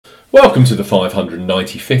Welcome to the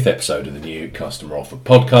 595th episode of the new Customer Offer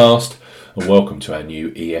Podcast, and welcome to our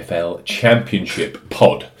new EFL Championship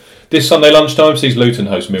pod. This Sunday lunchtime sees Luton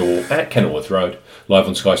host Millwall at Kenilworth Road. Live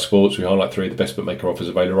on Sky Sports, we highlight three of the best bookmaker offers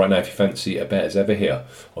available right now. If you fancy a bet as ever here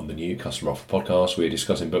on the new Customer Offer Podcast, we're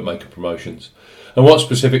discussing bookmaker promotions and what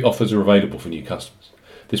specific offers are available for new customers.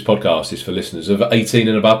 This podcast is for listeners of 18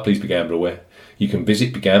 and above. Please be gamble aware. You can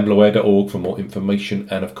visit begambleaware.org for more information,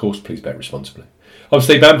 and of course, please bet responsibly. I'm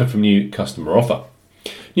Steve Bamford from New Customer Offer.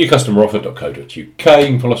 newcustomeroffer.co.uk. You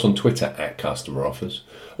can follow us on Twitter at Customer Offers.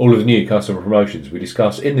 All of the new customer promotions we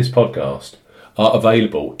discuss in this podcast are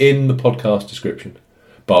available in the podcast description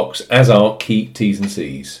box, as are key T's and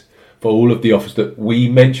C's for all of the offers that we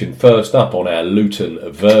mentioned. First up on our Luton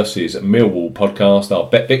versus Millwall podcast are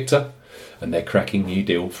Bet Victor and their cracking new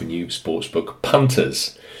deal for new sportsbook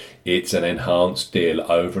punters. It's an enhanced deal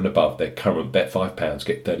over and above their current bet £5,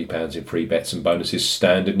 get £30 in free bets and bonuses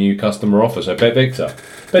standard new customer offer. So Bet Victor,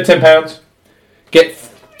 bet £10, get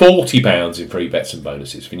 £40 in free bets and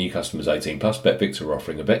bonuses. For new customers 18 plus, Bet Victor are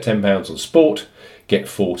offering a bet £10 on sport, get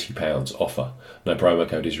 £40 offer. No promo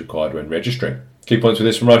code is required when registering. Key points for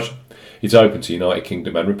this promotion: it's open to United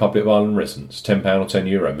Kingdom and Republic of Ireland residents. £10 or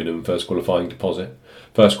 €10 minimum first qualifying deposit.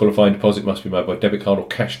 First qualifying deposit must be made by debit card or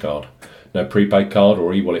cash card. No prepaid card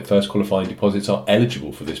or e-wallet first qualifying deposits are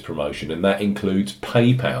eligible for this promotion, and that includes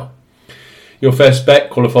PayPal. Your first bet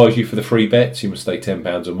qualifies you for the free bets. You must stake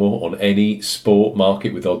 £10 or more on any sport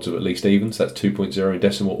market with odds of at least evens. That's 2.0 in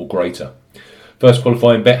decimal or greater. First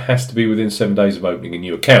qualifying bet has to be within 7 days of opening a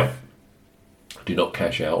new account. Do not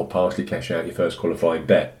cash out or partially cash out your first qualifying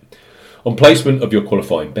bet. On placement of your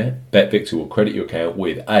qualifying bet, Bet Victor will credit your account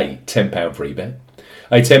with a £10 free bet,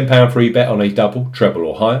 a £10 free bet on a double, treble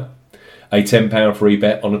or higher, a £10 free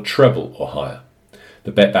bet on a treble or higher.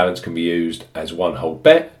 The bet balance can be used as one whole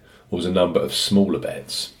bet or as a number of smaller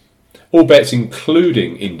bets. All bets,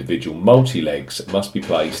 including individual multi-legs, must be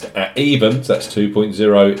placed at evens, that's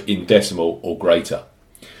 2.0 in decimal or greater.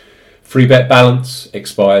 Free bet balance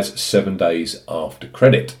expires 7 days after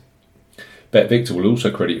credit. Bet Victor will also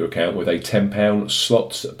credit your account with a £10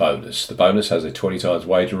 slots bonus. The bonus has a 20 times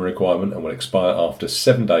wagering requirement and will expire after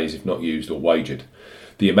 7 days if not used or wagered.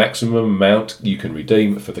 The maximum amount you can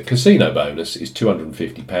redeem for the casino bonus is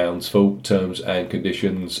 £250. Full terms and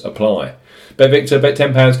conditions apply. Bet Victor, bet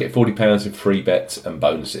 £10, get £40 in free bets and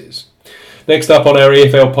bonuses. Next up on our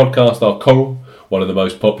EFL podcast are Coral, one of the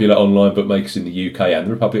most popular online bookmakers in the UK and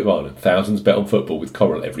the Republic of Ireland. Thousands bet on football with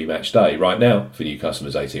Coral every match day. Right now, for new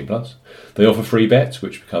customers 18 plus, they offer free bets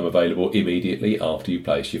which become available immediately after you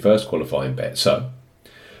place your first qualifying bet. So,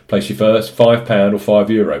 place your first £5 or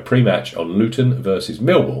 €5 pre-match on Luton versus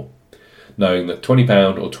Millwall, knowing that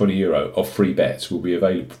 £20 or €20 of free bets will be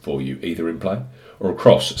available for you either in play or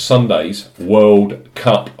across Sunday's World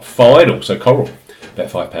Cup final. So Coral,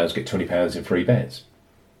 bet £5, get £20 in free bets.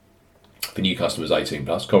 For new customers 18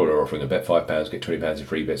 plus, Coral are offering a bet £5, get £20 in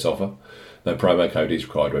free bets offer. No promo code is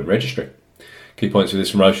required when registering. Key points for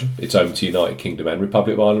this promotion: it's open to United Kingdom and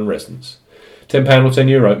Republic of Ireland residents. £10 or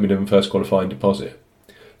 €10 minimum first qualifying deposit.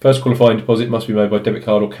 First qualifying deposit must be made by debit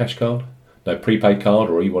card or cash card. No prepaid card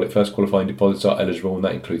or e-wallet first qualifying deposits are eligible, and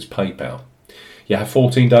that includes PayPal. You have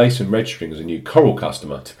 14 days from registering as a new Coral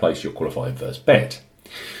customer to place your qualifying first bet.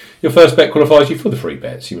 Your first bet qualifies you for the free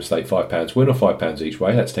bets. You must stake £5 win or £5 each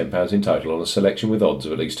way. That's £10 in total on a selection with odds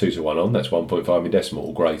of at least 2 to 1 on. That's 1.5 in decimal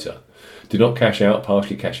or greater. Do not cash out,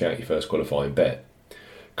 partially cash out your first qualifying bet.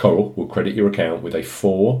 Coral will credit your account with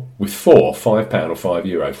four £5 or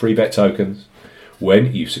 €5 free bet tokens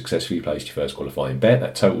when you've successfully placed your first qualifying bet.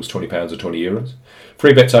 That totals £20 or €20.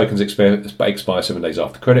 Free bet tokens expire 7 days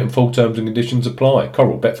after credit, and full terms and conditions apply.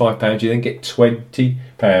 Coral, bet £5, you then get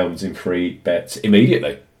 £20 in free bets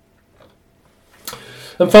immediately.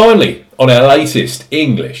 And finally, on our latest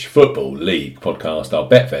English Football League podcast, our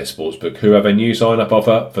Betfair Sportsbook, who have a new sign-up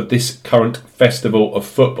offer for this current festival of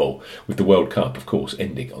football, with the World Cup, of course,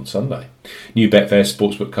 ending on Sunday. New Betfair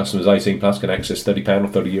Sportsbook customers 18 plus can access £30 or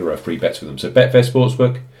 €30 free bets with them. So Betfair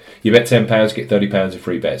Sportsbook, you bet £10, get £30 in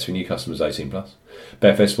free bets for new customers 18 plus.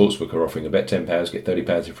 Betfair Sportsbook are offering a bet £10, get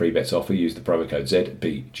 £30 in free bets offer. Use the promo code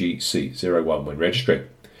ZBGC01 when registering.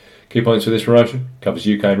 Key points for this promotion: covers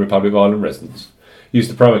UK and Republic of Ireland residents. Use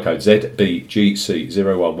the promo code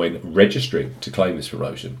ZBGC01 when registering to claim this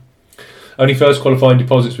promotion. Only first qualifying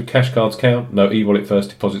deposits with cash cards count. No e-wallet first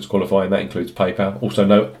deposits qualifying. That includes PayPal. Also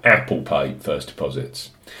no Apple Pay first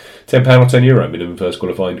deposits. £10 or €10 minimum first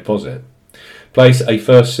qualifying deposit. Place a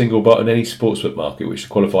first single bet on any sportsbook market which to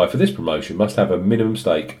qualify for this promotion must have a minimum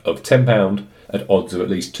stake of £10 at odds of at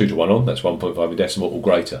least 2 to 1 on. That's 1.5 in decimal or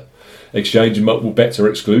greater. Exchange and multiple bets are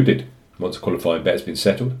excluded. Once a qualifying bet has been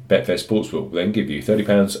settled, Betfair Sportsbook will then give you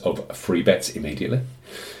 £30 of free bets immediately.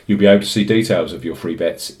 You'll be able to see details of your free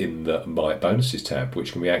bets in the My Bonuses tab,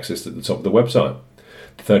 which can be accessed at the top of the website.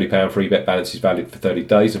 The £30 free bet balance is valid for 30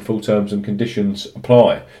 days and full terms and conditions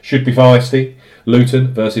apply. Should be feisty.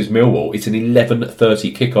 Luton versus Millwall. It's an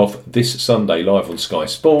 11:30 kickoff this Sunday live on Sky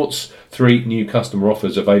Sports. 3 new customer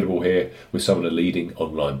offers available here with some of the leading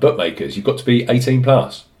online bookmakers. You've got to be 18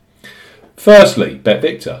 plus. Firstly, Bet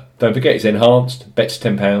Victor. Don't forget it's enhanced. Bets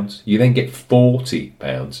 £10. You then get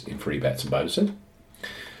 £40 in free bets and bonuses.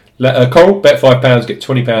 Coral, bet £5, get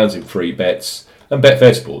 £20 in free bets. And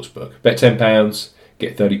Betfair Sportsbook. Bet £10,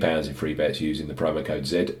 get £30 in free bets using the promo code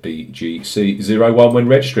ZBGC01 when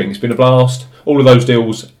registering. It's been a blast. All of those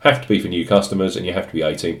deals have to be for new customers and you have to be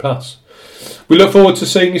 18 plus. We look forward to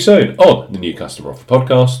seeing you soon on the New Customer Offer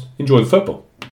podcast. Enjoy the football.